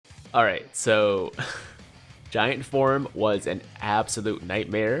Alright, so Giant form was an absolute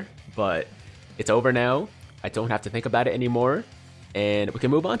nightmare, but it's over now. I don't have to think about it anymore. And we can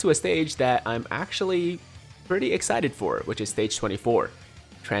move on to a stage that I'm actually pretty excited for, which is stage 24,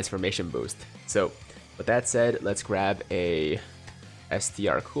 Transformation Boost. So with that said, let's grab a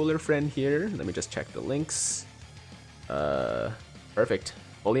STR cooler friend here. Let me just check the links. Perfect.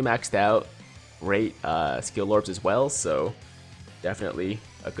 Fully maxed out. Great skill orbs as well, so definitely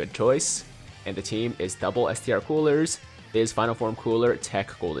a good choice. And the team is double STR coolers, Viz Final Form Cooler,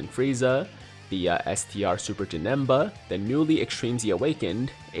 Tech Golden Frieza, the STR Super Janemba, the newly Extreme Z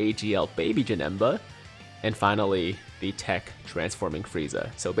Awakened AGL Baby Janemba, and finally the Tech Transforming Frieza.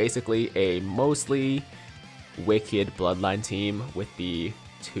 So basically a mostly wicked bloodline team with the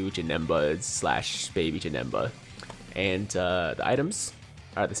two Janembas slash Baby Janemba. And the items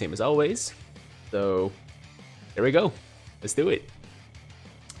are the same as always. So there we go. Let's do it.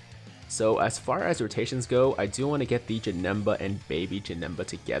 So as far as rotations go, I do want to get the Janemba and Baby Janemba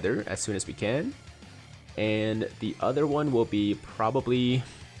together as soon as we can. And the other one will be probably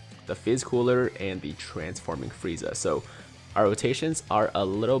the Fizz Cooler and the Transforming Frieza. So our rotations are a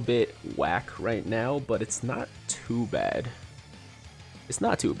little bit whack right now, but it's not too bad. It's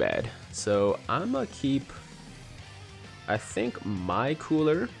not too bad. So I'm gonna keep, I think, my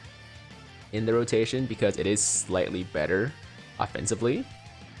cooler in the rotation because it is slightly better offensively.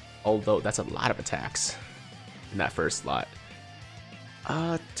 Although that's a lot of attacks in that first slot.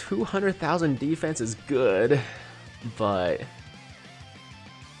 200,000 defense is good, but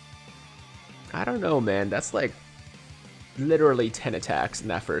I don't know, man. That's like literally 10 attacks in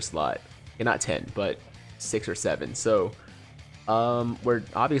that first slot. Okay, not 10, but 6 or 7. So we're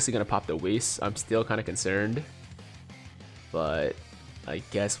obviously gonna pop the Whis. I'm still kind of concerned, but I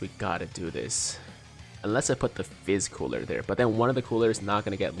guess we gotta do this. Unless I put the Fizz Cooler there, but then one of the coolers is not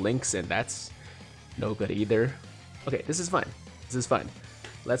gonna get links, and that's no good either. Okay, this is fine. This is fine.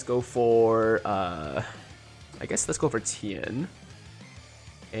 Let's go for, I guess let's go for Tien.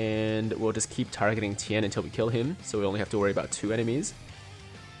 And we'll just keep targeting Tien until we kill him, so we only have to worry about 2 enemies.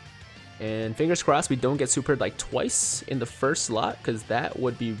 And fingers crossed we don't get supered like twice in the first slot, because that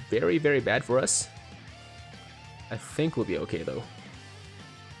would be very, very bad for us. I think we'll be okay though.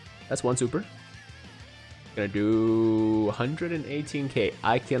 That's 1 super. Gonna do 118k.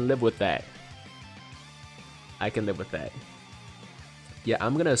 I can live with that. I can live with that. Yeah,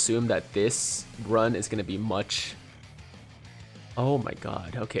 I'm gonna assume that this run is gonna be much... Oh my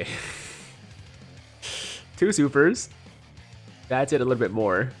god, okay. 2 supers. That's it a little bit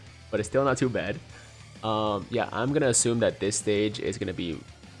more, but it's still not too bad. Yeah, I'm gonna assume that this stage is gonna be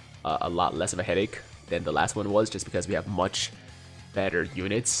a lot less of a headache than the last one was, just because we have much better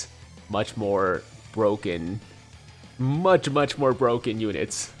units, much more broken, much more broken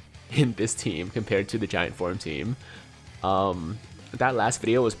units in this team compared to the Giant Form team. That last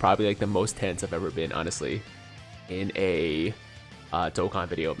video was probably like the most tense I've ever been, honestly, in a Dokkan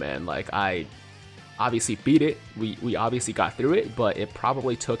video, man. Like, I obviously beat it, we obviously got through it, but it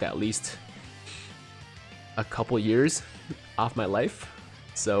probably took at least a couple years off my life.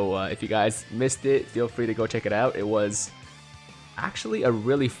 So if you guys missed it, feel free to go check it out. It was actually a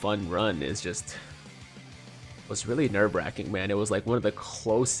really fun run. It's just was really nerve-wracking, man. It was like one of the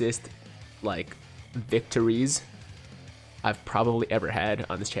closest like victories I've probably ever had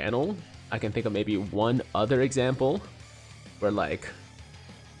on this channel. I can think of maybe one other example where, like,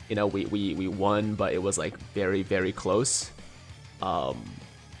 you know, we won, but it was like very, very close. But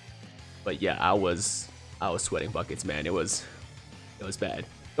yeah, I was sweating buckets, man. It was bad.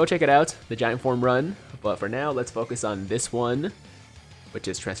 Go check it out, the Giant Form run. But for now, let's focus on this one, which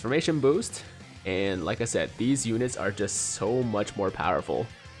is Transformation Boost. And like I said, these units are just so much more powerful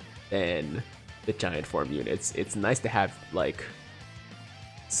than the Giant Form units. It's nice to have like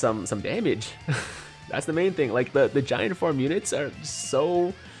some damage. That's the main thing. Like the Giant Form units are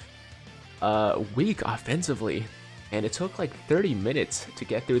so weak offensively, and it took like 30 minutes to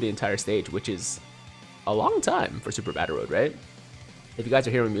get through the entire stage, which is a long time for Super Battle Road, right? If you guys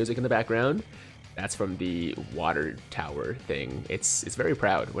are hearing music in the background, that's from the water tower thing. It's very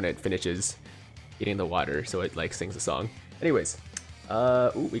proud when it finishes eating the water, so it like sings a song. Anyways,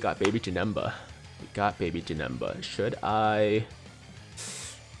 ooh, we got Baby Janemba. We got Baby Janemba. Should I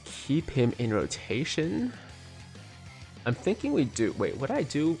keep him in rotation? I'm thinking we do. Wait, what did I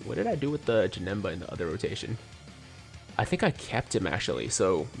do? What did I do with the Janemba in the other rotation? I think I kept him actually,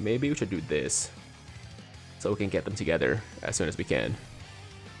 so maybe we should do this, so we can get them together as soon as we can.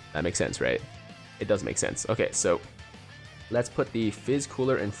 That makes sense, right? It does make sense. Okay, so let's put the Fizz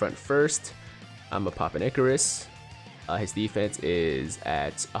Cooler in front first. I'm gonna pop an Icarus. His defense is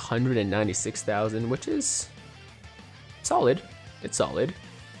at 196,000, which is solid. It's solid.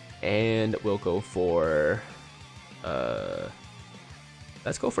 And we'll go for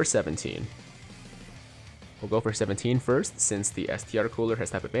let's go for 17. We'll go for 17 first, since the STR cooler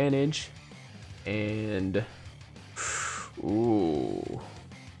has type advantage. And ooh,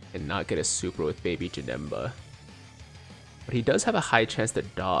 and not get a super with Baby Janemba. But he does have a high chance to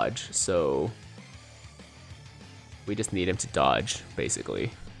dodge, so we just need him to dodge,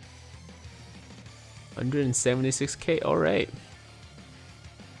 basically. 176k, alright.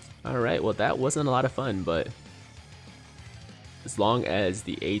 Alright, well that wasn't a lot of fun, but as long as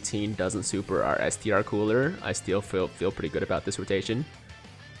the 18 doesn't super our STR cooler, I still feel pretty good about this rotation.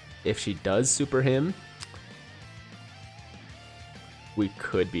 If she does super him, we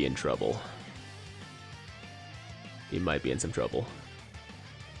could be in trouble. He might be in some trouble.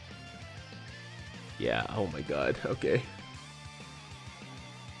 Yeah, oh my god, okay.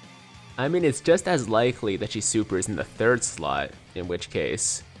 I mean, it's just as likely that she supers in the 3rd slot, in which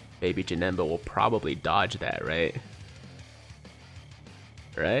case Baby Janemba will probably dodge that, right?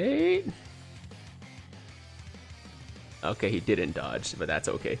 Right? Okay, he didn't dodge, but that's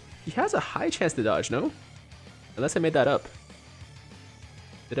okay. He has a high chance to dodge, no? Unless I made that up.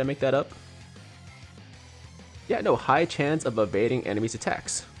 Did I make that up? Yeah, no, high chance of evading enemies'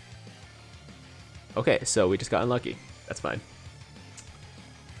 attacks. Okay, so we just got unlucky. That's fine.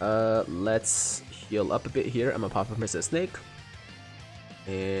 Let's heal up a bit here. I'm gonna pop up Princess Snake.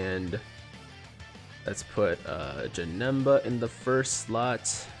 And let's put Janemba in the 1st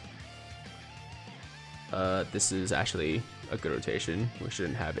slot. This is actually a good rotation. We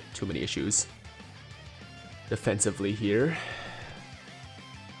shouldn't have too many issues defensively here.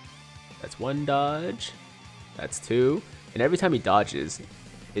 That's 1 dodge. That's 2. And every time he dodges,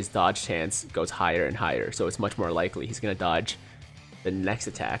 his dodge chance goes higher and higher. So it's much more likely he's going to dodge the next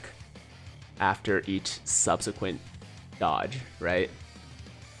attack after each subsequent dodge, right?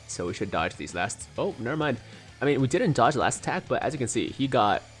 So we should dodge these last... Oh, never mind. I mean, we didn't dodge the last attack, but as you can see,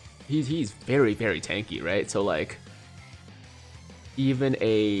 he's very, very tanky, right? So like, even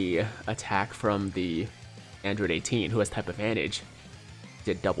a attack from the Android 18, who has type advantage,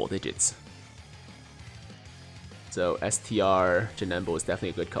 did double digits. So STR Janemba is definitely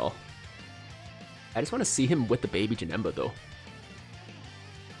a good call. I just want to see him with the Baby Janemba though.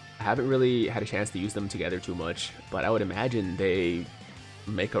 I haven't really had a chance to use them together too much, but I would imagine they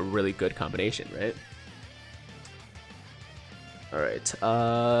make a really good combination, right? Alright,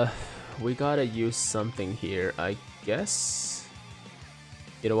 we gotta use something here, I guess.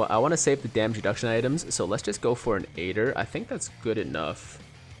 You know what, I want to save the damage reduction items, so let's just go for an 8er. I think that's good enough.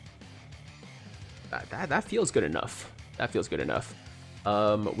 That feels good enough. That feels good enough.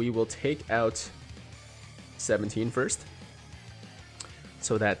 We will take out 17 first,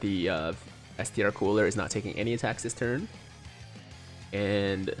 so that the STR cooler is not taking any attacks this turn.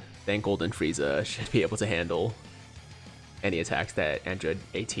 And then Golden Frieza should be able to handle any attacks that Android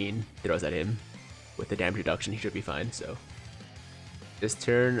 18 throws at him. With the damage reduction, he should be fine, so this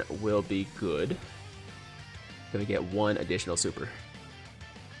turn will be good. Gonna get 1 additional super.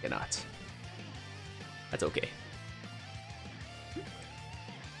 Cannot. That's okay.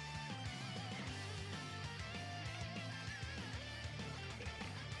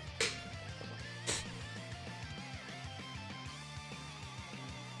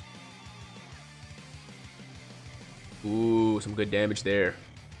 Ooh, some good damage there.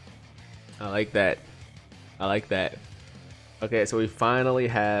 I like that. I like that. Okay, so we finally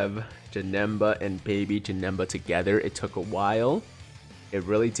have Janemba and Baby Janemba together. It took a while. It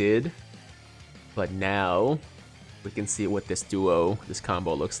really did. But now we can see what this duo, this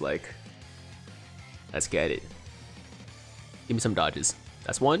combo looks like. Let's get it. Give me some dodges.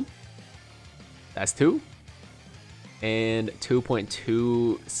 That's 1. That's 2. And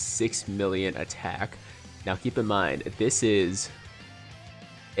 2.26 million attack. Now keep in mind, this is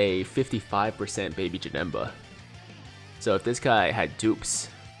a 55% Baby Janemba. So if this guy had dupes,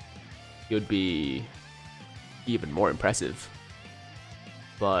 he would be even more impressive.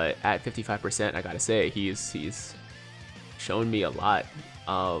 But at 55%, I gotta say, he's shown me a lot.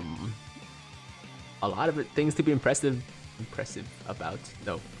 A lot of things to be impressive about.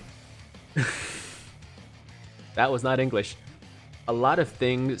 No. That was not English. A lot of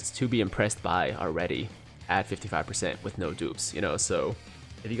things to be impressed by already at 55% with no dupes, you know, so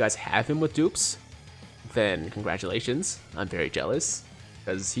if you guys have him with dupes, then congratulations. I'm very jealous,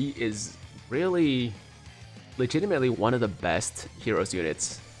 because he is really legitimately one of the best Heroes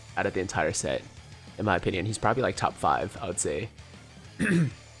units out of the entire set, in my opinion. He's probably like top 5, I would say.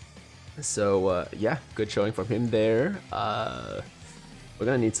 So yeah, good showing from him there. We're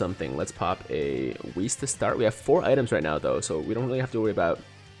gonna need something. Let's pop a Whis to start. We have 4 items right now though, so we don't really have to worry about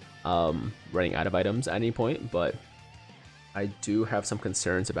running out of items at any point, but I do have some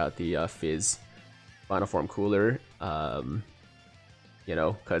concerns about the Fizz Final Form Cooler. You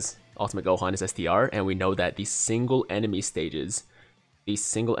know, because Ultimate Gohan is STR, and we know that these single enemy stages, these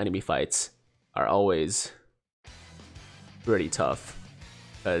single enemy fights, are always pretty tough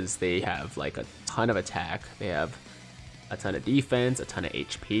because they have like a ton of attack, they have a ton of defense, a ton of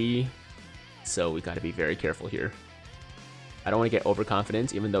HP, so we got to be very careful here. I don't want to get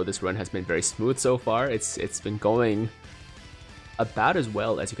overconfident, even though this run has been very smooth so far. It's been going about as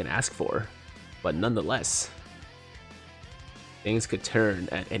well as you can ask for, but nonetheless, things could turn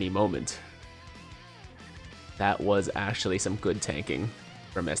at any moment. That was actually some good tanking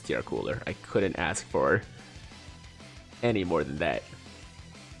from STR Cooler. I couldn't ask for any more than that.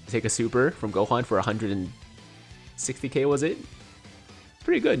 Take a super from Gohan for 160k, was it?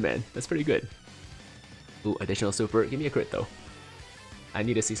 Pretty good, man. That's pretty good. Ooh, additional super. Give me a crit, though. I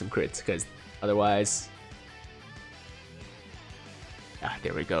need to see some crits, because otherwise... Ah,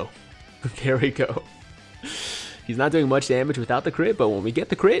 there we go. There we go. He's not doing much damage without the crit, but when we get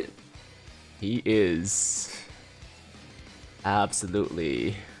the crit, he is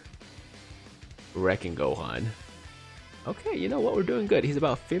absolutely wrecking Gohan. Okay, you know what? We're doing good. He's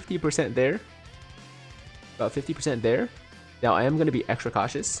about 50% there. About 50% there. Now, I am going to be extra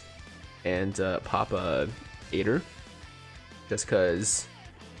cautious and pop a Aider, just because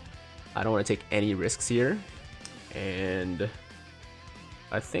I don't want to take any risks here. And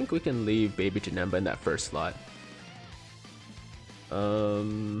I think we can leave Baby Janemba in that first slot.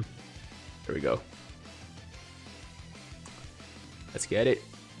 There we go. Let's get it.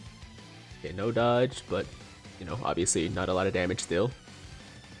 Okay, no dodge, but you know, obviously not a lot of damage still.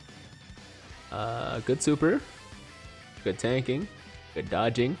 Good super, good tanking, good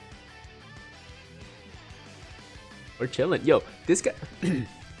dodging. We're chilling. Yo, this guy,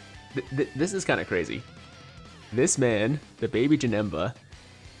 this is kind of crazy. This man, the Baby Janemba,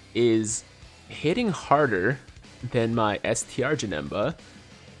 is hitting harder than my STR Janemba,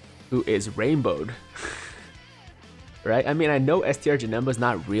 who is rainbowed. Right? I mean, I know STR Janemba's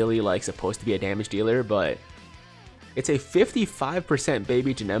not really like supposed to be a damage dealer, but it's a 55%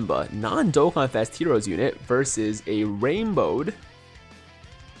 Baby Janemba non-Dokkan Fest Heroes unit versus a rainbowed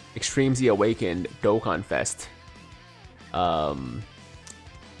Extreme Z Awakened Dokkan Fest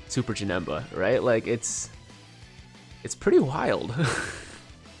Super Janemba, right? Like, it's pretty wild.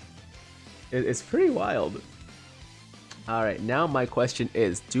 It's pretty wild. Alright, now my question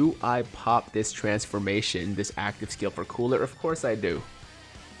is, do I pop this transformation, this active skill for Cooler? Of course I do.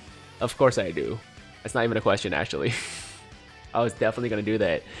 Of course I do. That's not even a question, actually. I was definitely going to do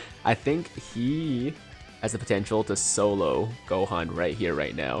that. I think he has the potential to solo Gohan right here,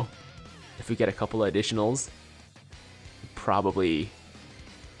 right now. If we get a couple of additionals, probably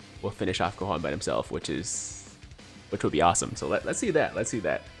will finish off Gohan by himself, which would be awesome. So let's see that. Let's see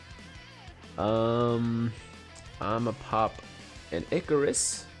that. I'm gonna pop an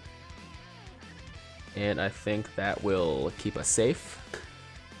Icarus, and I think that will keep us safe.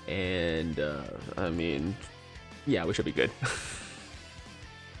 And I mean, yeah, we should be good.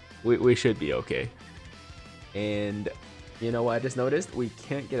 we should be okay. And you know what I just noticed? We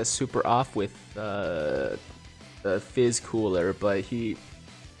can't get a super off with the Fizz Cooler, but he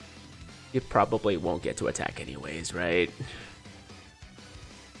probably won't get to attack anyways, right?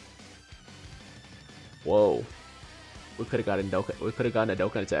 Whoa. We could have gotten Dokkan. We could have gotten a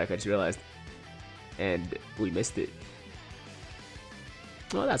Dokkan attack. I just realized, and we missed it.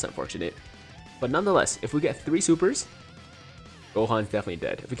 Well, that's unfortunate. But nonetheless, if we get 3 supers, Gohan's definitely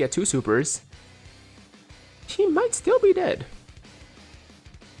dead. If we get 2 supers, he might still be dead.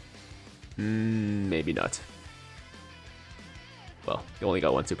 Maybe not. Well, he only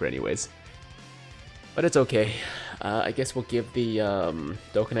got 1 super anyways. But it's okay. I guess we'll give the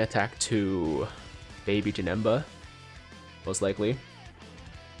Dokkan attack to Baby Janemba, most likely,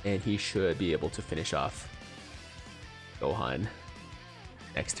 and he should be able to finish off Gohan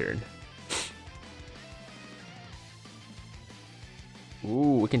next turn.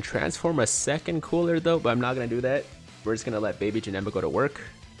 Ooh, we can transform a second Cooler though, but I'm not gonna do that. We're just gonna let Baby Janemba go to work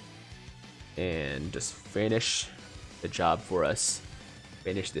and just finish the job for us.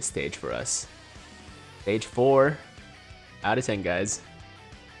 Finish this stage for us. Stage 4 out of 10, guys.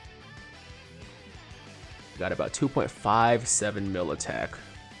 Got about 2.57 mil attack.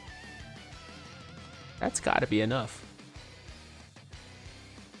 That's gotta be enough.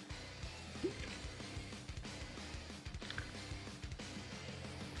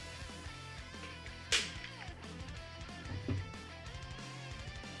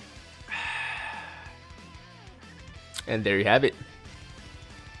 And there you have it.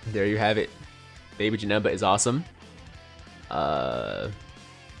 There you have it. Baby Janemba is awesome.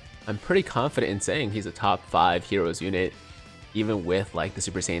 I'm pretty confident in saying he's a top 5 heroes unit, even with like the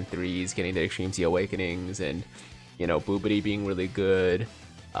Super Saiyan 3s getting their Extreme Z Awakenings, and you know, Boobity being really good,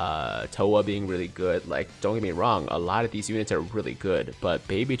 Toa being really good. Like, don't get me wrong, a lot of these units are really good, but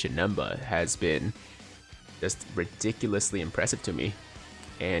Baby Janemba has been just ridiculously impressive to me.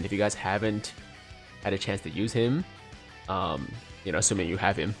 And if you guys haven't had a chance to use him, you know, assuming you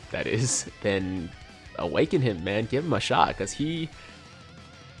have him, that is, then awaken him, man. Give him a shot, because he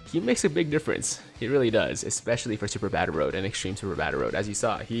makes a big difference. He really does, especially for Super Battle Road and Extreme Super Battle Road. As you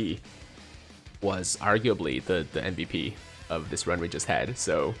saw, he was arguably the MVP of this run we just had.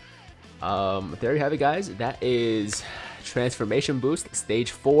 So there you have it, guys. That is Transformation Boost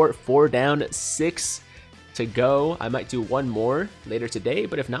Stage 4, 4 down, 6 to go. I might do one more later today,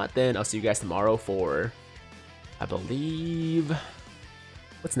 but if not, then I'll see you guys tomorrow for, I believe,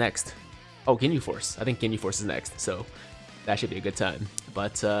 what's next? Oh, Ginyu Force. I think Ginyu Force is next, so that should be a good time.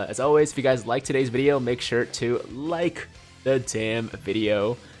 But as always, if you guys like today's video, make sure to like the damn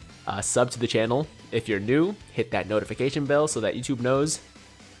video, sub to the channel. If you're new, hit that notification bell so that YouTube knows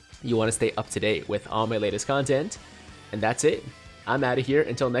you want to stay up to date with all my latest content. And that's it. I'm out of here.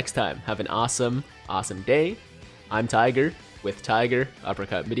 Until next time, have an awesome, awesome day. I'm Tiger with Tiger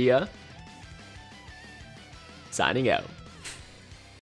Uppercut Media, signing out.